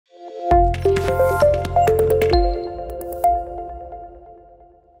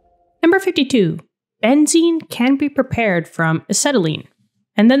52. Benzene can be prepared from acetylene.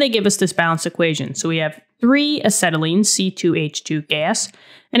 And then they give us this balanced equation. So we have 3 acetylene, C2H2 gas,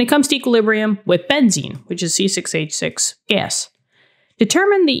 and it comes to equilibrium with benzene, which is C6H6 gas.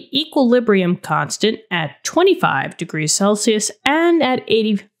 Determine the equilibrium constant at 25 degrees Celsius and at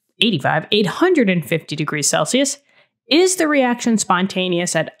 850 degrees Celsius. Is the reaction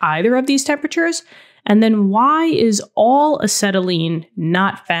spontaneous at either of these temperatures? And then why is all acetylene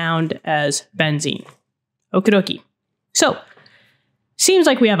not found as benzene? Okie dokie. So, seems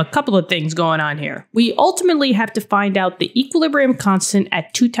like we have a couple of things going on here. We ultimately have to find out the equilibrium constant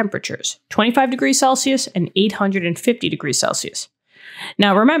at 2 temperatures, 25 degrees Celsius and 850 degrees Celsius.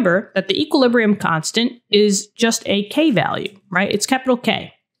 Now remember that the equilibrium constant is just a K value, right? It's capital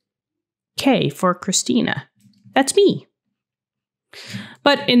K. K for Christina. That's me.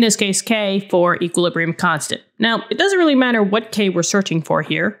 But in this case, K for equilibrium constant. Now, it doesn't really matter what K we're searching for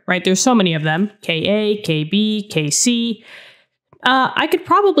here, right? There's so many of them, Ka, Kb, Kc. I could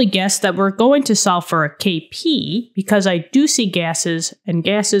probably guess that we're going to solve for a Kp because I do see gases, and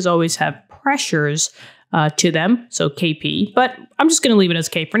gases always have pressures to them, so Kp, but I'm just going to leave it as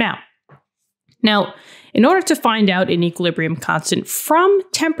K for now. Now, in order to find out an equilibrium constant from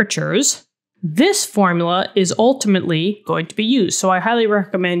temperatures, this formula is ultimately going to be used. So I highly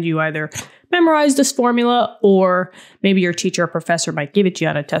recommend you either memorize this formula or maybe your teacher or professor might give it to you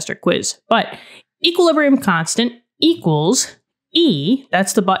on a test or quiz. But equilibrium constant equals E,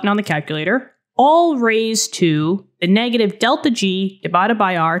 that's the button on the calculator, all raised to the negative delta G divided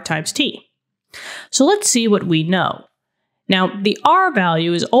by R times T. So let's see what we know. Now, the R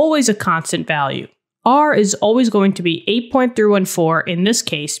value is always a constant value. R is always going to be 8.314 in this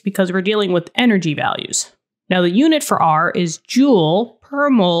case because we're dealing with energy values. Now, the unit for R is joule per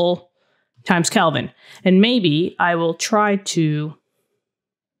mole times Kelvin. And maybe I will try to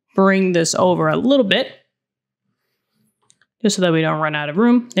bring this over a little bit just so that we don't run out of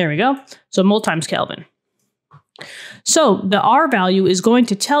room. There we go. So mole times Kelvin. So the R value is going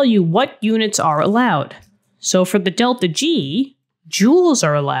to tell you what units are allowed. So for the delta G, joules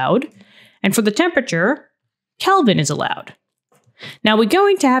are allowed, and for the temperature, Kelvin is allowed. Now we're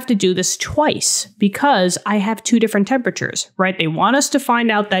going to have to do this twice because I have 2 different temperatures, right? They want us to find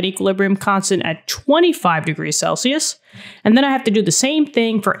out that equilibrium constant at 25 degrees Celsius, and then I have to do the same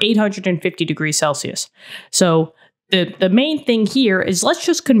thing for 850 degrees Celsius. So the main thing here is let's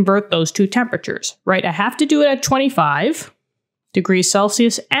just convert those 2 temperatures, right? I have to do it at 25 degrees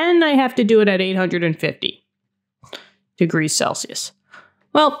Celsius and I have to do it at 850 degrees Celsius.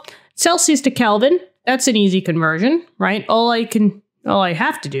 Well, Celsius to Kelvin, that's an easy conversion, right? All I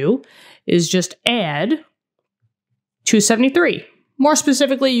have to do is just add 273. More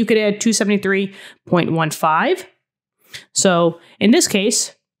specifically, you could add 273.15. So in this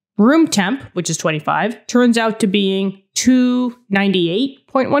case, room temp, which is 25, turns out to being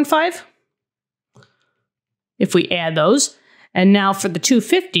 298.15 if we add those. And now for the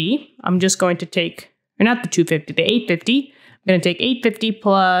 250, I'm just going to take, or not the 250, the 850. I'm going to take 850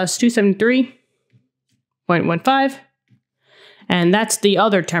 plus 273.15. And that's the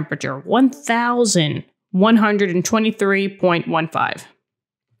other temperature, 1,123.15.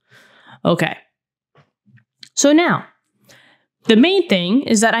 Okay. So now, the main thing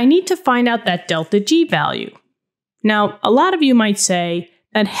is that I need to find out that delta G value. Now, a lot of you might say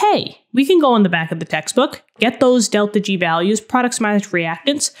that, hey, we can go in the back of the textbook, get those delta G values, products minus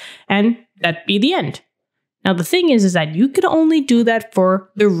reactants, and that'd be the end. Now, the thing is that you could only do that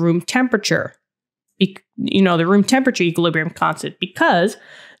for the room temperature, the room temperature equilibrium constant, because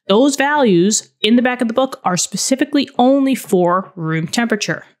those values in the back of the book are specifically only for room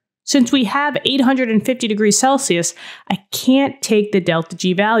temperature. Since we have 850 degrees Celsius, I can't take the delta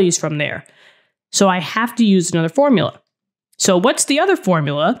G values from there. So I have to use another formula. So what's the other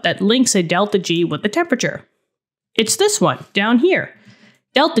formula that links a delta G with the temperature? It's this one down here.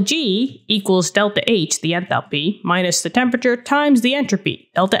 Delta G equals delta H, the enthalpy, minus the temperature times the entropy,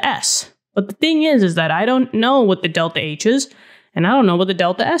 delta S. But the thing is that I don't know what the delta H is, and I don't know what the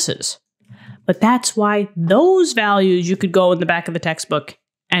delta S is. But that's why those values you could go in the back of the textbook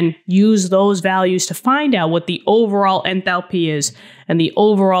and use those values to find out what the overall enthalpy is and the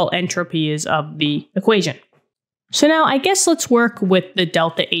overall entropy is of the equation. So now I guess let's work with the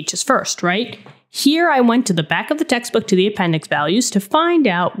delta H's first, right? Here I went to the back of the textbook to the appendix values to find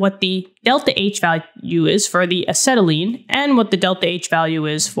out what the delta H value is for the acetylene and what the delta H value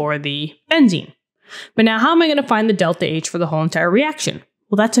is for the benzene. But now how am I going to find the delta H for the whole entire reaction?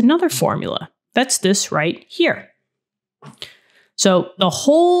 Well, that's another formula. That's this right here. So the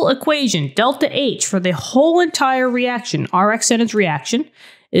whole equation, delta H for the whole entire reaction, our Xn is reaction,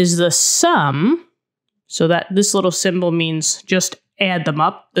 is the sum, so that this little symbol means just add them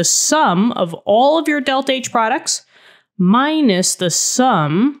up, the sum of all of your delta H products minus the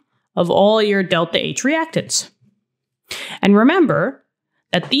sum of all your delta H reactants. And remember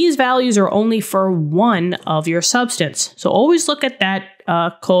that these values are only for one of your substance. So always look at that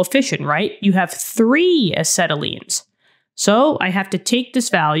coefficient, right? You have 3 acetylenes. So I have to take this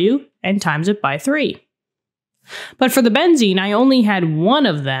value and times it by 3. But for the benzene, I only had one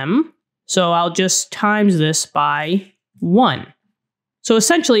of them, so I'll just times this by 1. So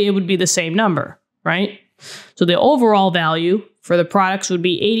essentially, it would be the same number, right? So the overall value for the products would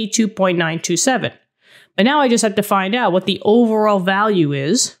be 82.927. But now I just have to find out what the overall value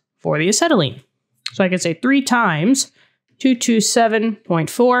is for the acetylene. So I can say 3 times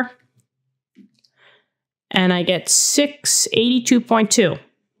 227.4, and I get 682.2.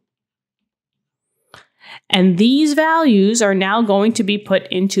 And these values are now going to be put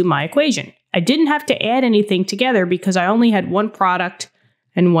into my equation. I didn't have to add anything together because I only had one product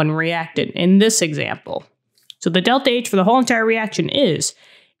and one reactant in this example. So the delta H for the whole entire reaction is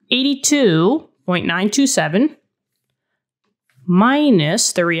 82.927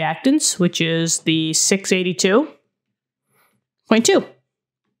 minus the reactants, which is the 682.2.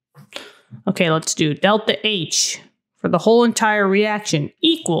 Okay, let's do delta H for the whole entire reaction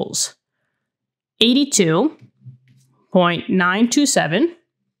equals 82.927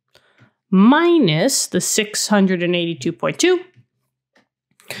 minus the 682.2.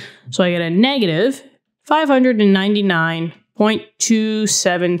 So I get a negative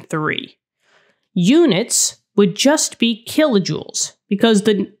 599.273. Units would just be kilojoules because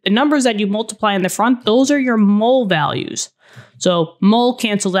the numbers that you multiply in the front, those are your mole values. So mole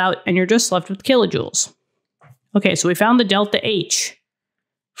cancels out and you're just left with kilojoules. Okay, so we found the delta H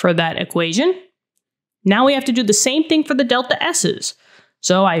for that equation. Now we have to do the same thing for the delta S's.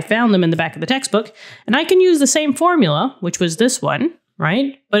 So I found them in the back of the textbook, and I can use the same formula, which was this one,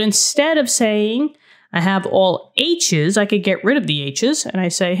 right? But instead of saying I have all H's, I could get rid of the H's, and I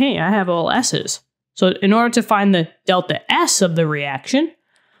say, hey, I have all S's. So in order to find the delta S of the reaction,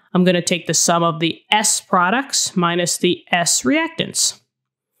 I'm going to take the sum of the S products minus the S reactants.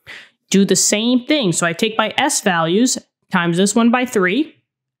 Do the same thing. So I take my S values, times this one by 3,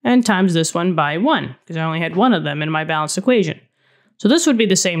 and times this one by 1, because I only had one of them in my balanced equation. So this would be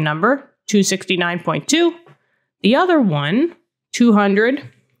the same number, 269.2. The other one,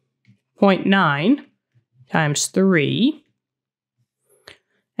 200.9 times 3.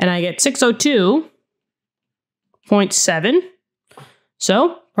 And I get 602.7.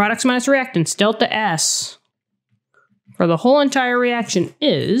 So products minus reactants, delta S for the whole entire reaction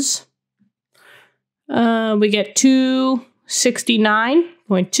is, we get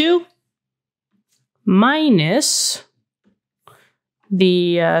 269.2 minus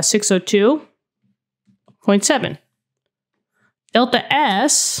the 602.7. Delta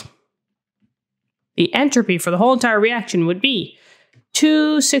S, the entropy for the whole entire reaction would be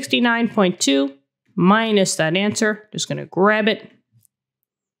 269.2 minus that answer. Just going to grab it.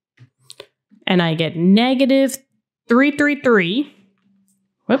 And I get negative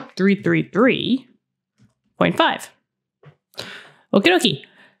 333.5. Okie dokie.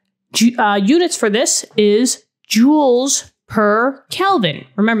 Units for this is joules per Kelvin.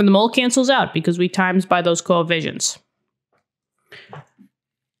 Remember, the mole cancels out because we times by those coefficients.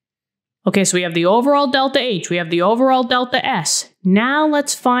 Okay, so we have the overall delta H, we have the overall delta S. Now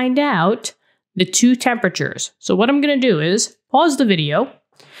let's find out the two temperatures. So what I'm going to do is pause the video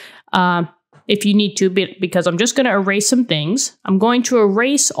if you need to, because I'm just going to erase some things. I'm going to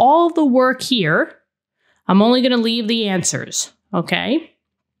erase all the work here. I'm only going to leave the answers, okay?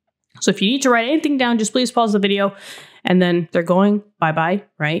 So if you need to write anything down, just please pause the video, and then they're going bye-bye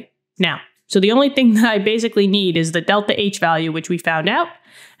right now. So the only thing that I basically need is the delta H value, which we found out,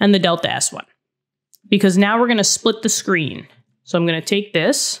 and the delta S one. Because now we're going to split the screen. So I'm going to take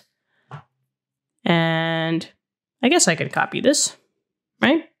this, and I guess I can copy this,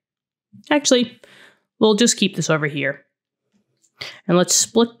 right? Actually, we'll just keep this over here. And let's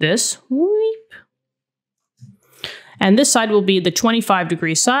split this. Weep. And this side will be the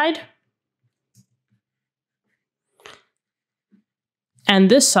 25-degree side. And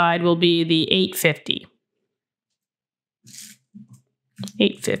this side will be the 850.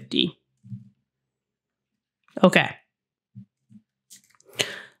 850. Okay.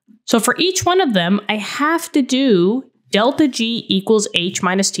 So for each one of them, I have to do delta G equals H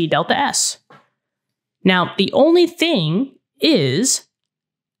minus T delta S. Now, the only thing is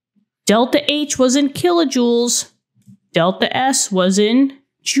delta H was in kilojoules, delta S was in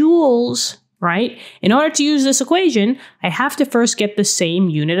joules right? In order to use this equation, I have to first get the same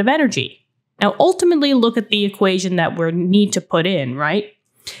unit of energy. Now, ultimately, look at the equation that we need to put in, right?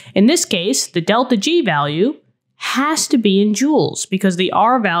 In this case, the delta G value has to be in joules because the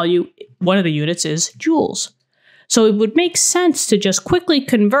R value, one of the units, is joules. So it would make sense to just quickly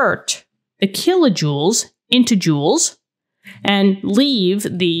convert the kilojoules into joules and leave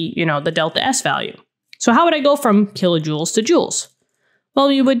the, the delta S value. So how would I go from kilojoules to joules?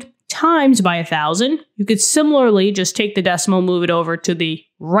 Well, you would times by 1,000. You could similarly just take the decimal, move it over to the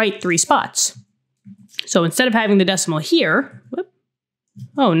right 3 spots. So instead of having the decimal here,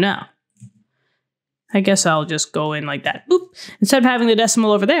 oh no. I guess I'll just go in like that. Boop. Instead of having the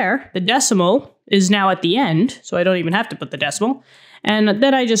decimal over there, the decimal is now at the end, so I don't even have to put the decimal. And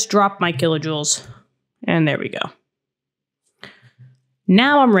then I just drop my kilojoules, and there we go.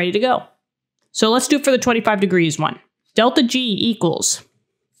 Now I'm ready to go. So let's do it for the 25 degrees one. Delta G equals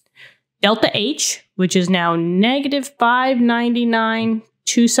delta H, which is now negative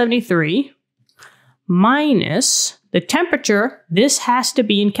 599,273, minus the temperature. This has to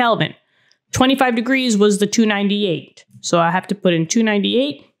be in Kelvin. 25 degrees was the 298. So I have to put in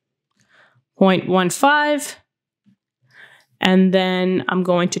 298.15. And then I'm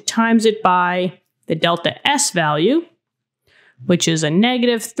going to times it by the delta S value, which is a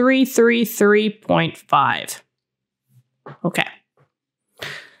negative 333.5. Okay.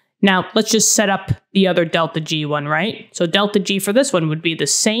 Now let's just set up the other delta G one, right? So delta G for this one would be the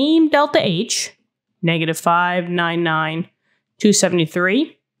same delta H, negative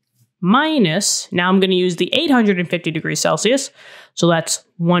 599,273, minus, now I'm going to use the 850 degrees Celsius, so that's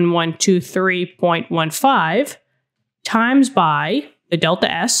 1123.15, times by the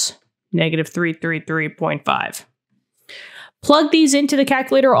delta S, negative 333.5. Plug these into the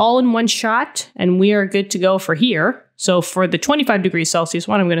calculator all in one shot, and we are good to go for here. So for the 25 degrees Celsius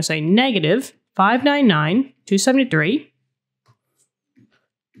one, I'm going to say negative 599,273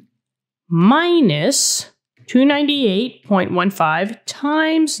 minus 298.15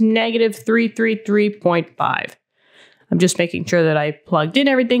 times negative 333.5. I'm just making sure that I plugged in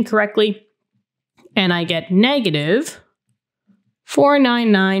everything correctly. And I get negative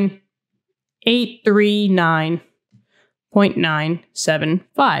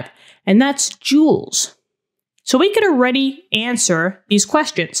 499,839.975. And that's joules. So we could already answer these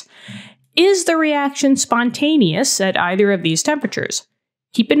questions. Is the reaction spontaneous at either of these temperatures?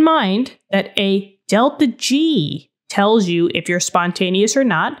 Keep in mind that a delta G tells you if you're spontaneous or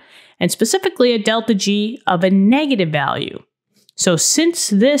not, and specifically a delta G of a negative value. So since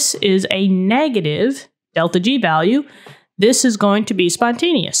this is a negative delta G value, this is going to be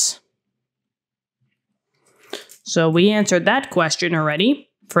spontaneous. So we answered that question already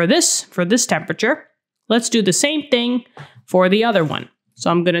for this temperature. Let's do the same thing for the other one. So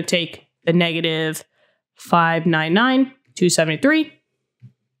I'm going to take the negative 599,273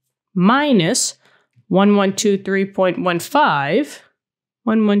 minus 1123.15,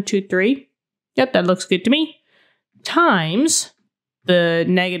 1123, yep, that looks good to me, times the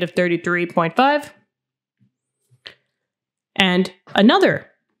negative 33.5, and another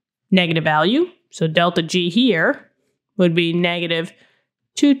negative value, so delta G here would be negative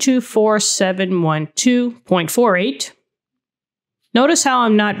 224712.48. Notice how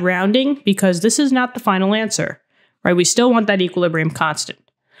I'm not rounding because this is not the final answer, right? We still want that equilibrium constant.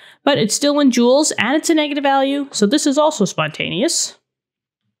 But it's still in joules and it's a negative value, so this is also spontaneous.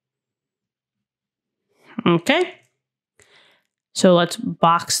 Okay. So let's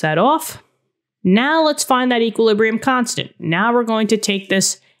box that off. Now let's find that equilibrium constant. Now we're going to take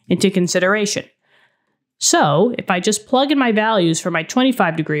this into consideration. So if I just plug in my values for my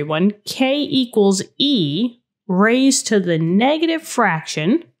 25 degree one, K equals E raised to the negative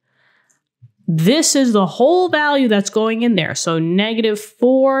fraction. This is the whole value that's going in there. So negative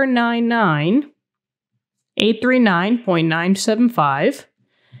 499,839.975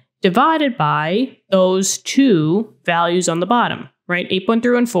 divided by those two values on the bottom, right?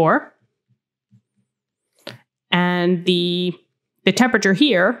 8.3 and 4. And the temperature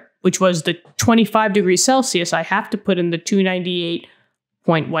here, which was the 25 degrees Celsius, I have to put in the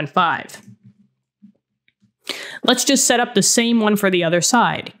 298.15. Let's just set up the same one for the other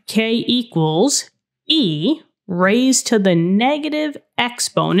side. K equals E raised to the negative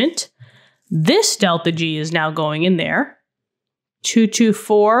exponent. This delta G is now going in there.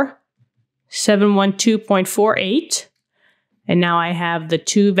 224,712.48. And now I have the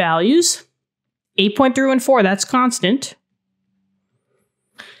two values. 8.3 and 4, that's constant.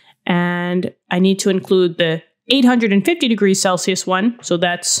 And I need to include the 850 degrees Celsius one, so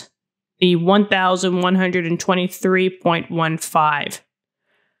that's the 1,123.15.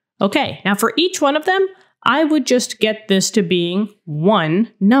 Okay, now for each one of them, I would just get this to being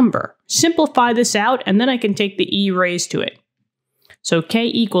one number. Simplify this out, and then I can take the e raised to it. So k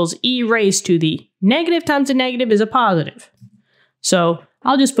equals e raised to the negative times a negative is a positive. So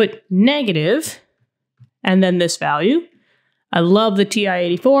I'll just put negative, and then this value. I love the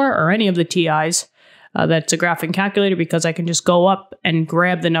TI-84 or any of the TIs that's a graphing calculator because I can just go up and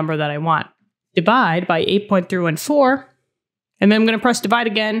grab the number that I want. Divide by 8.314, and then I'm going to press divide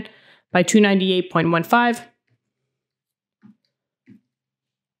again by 298.15.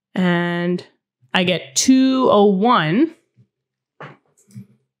 And I get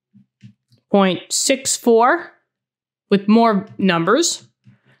 201.64 with more numbers.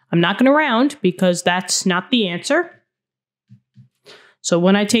 I'm not going to round because that's not the answer. So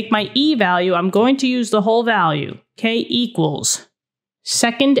when I take my e value, I'm going to use the whole value. K equals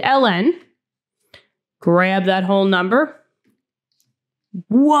second ln. Grab that whole number.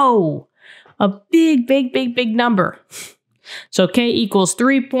 Whoa, a big, big, big, big number. So k equals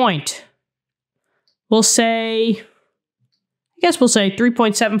 3 point. We'll say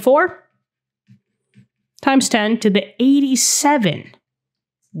 3.74 times 10 to the 87.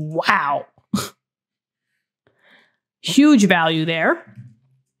 Wow. Huge value there.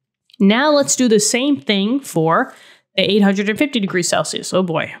 Now let's do the same thing for the 850 degrees Celsius. Oh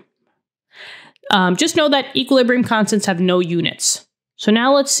boy. Just know that equilibrium constants have no units. So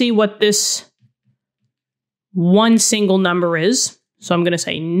now let's see what this one single number is. So I'm going to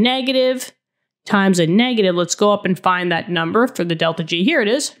say negative times a negative. Let's go up and find that number for the delta G. Here it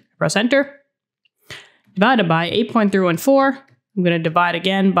is. Press enter. Divided by 8.314. I'm going to divide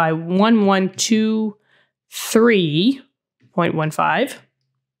again by 1123.15.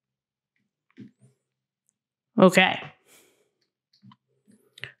 Okay.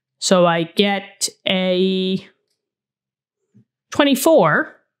 So I get a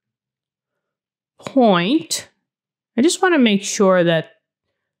 24 point. I just want to make sure that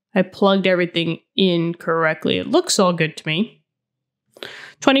I plugged everything in correctly. It looks all good to me.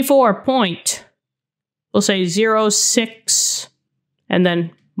 24 point, we'll say 0.6, and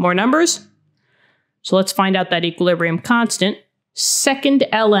then more numbers. So let's find out that equilibrium constant. Second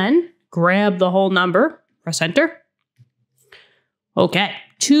ln, grab the whole number, press enter. Okay,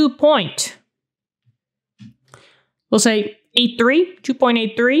 2 point. We'll say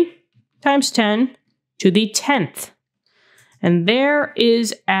 2.83 times 10 to the 10th. And there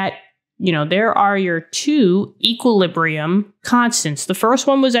are your two equilibrium constants. The first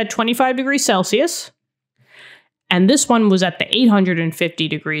one was at 25 degrees Celsius, and this one was at the 850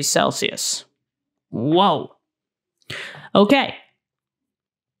 degrees Celsius. Whoa. Okay.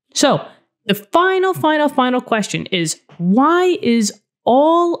 So the final question is, why is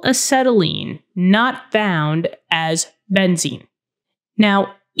all acetylene not found as benzene?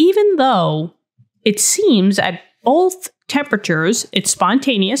 Now, even though it seems at both temperatures it's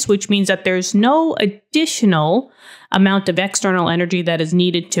spontaneous, which means that there's no additional amount of external energy that is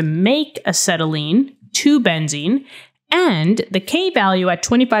needed to make acetylene to benzene, and the K value at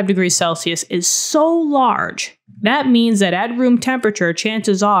 25 degrees Celsius is so large, that means that at room temperature,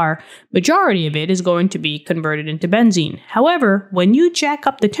 chances are majority of it is going to be converted into benzene. However, when you jack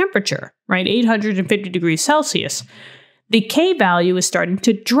up the temperature, right, 850 degrees Celsius, the K value is starting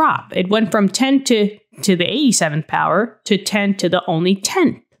to drop. It went from 10 to the 87th power to 10 to the only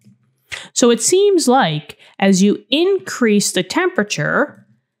 10th. So it seems like as you increase the temperature,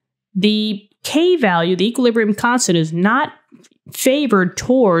 the K value, the equilibrium constant, is not favored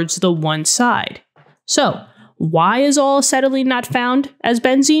towards the one side. So why is all acetylene not found as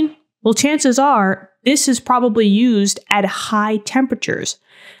benzene? Well, chances are this is probably used at high temperatures.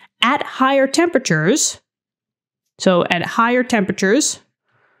 At higher temperatures, the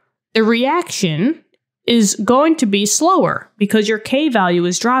reaction is going to be slower because your K value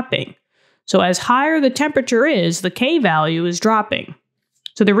is dropping. So as higher the temperature is, the K value is dropping.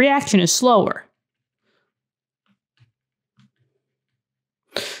 So the reaction is slower.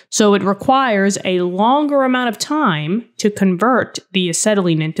 So it requires a longer amount of time to convert the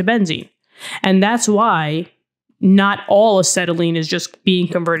acetylene into benzene. And that's why not all acetylene is just being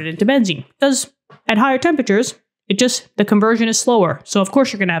converted into benzene. Because at higher temperatures, the conversion is slower. So of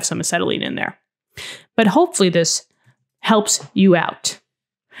course you're going to have some acetylene in there. But hopefully this helps you out.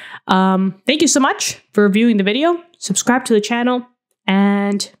 Thank you so much for viewing the video. Subscribe to the channel.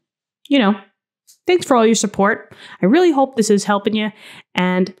 And, thanks for all your support. I really hope this is helping you.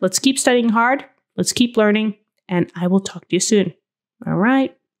 And let's keep studying hard. Let's keep learning. And I will talk to you soon. All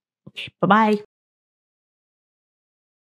right. Okay, bye-bye.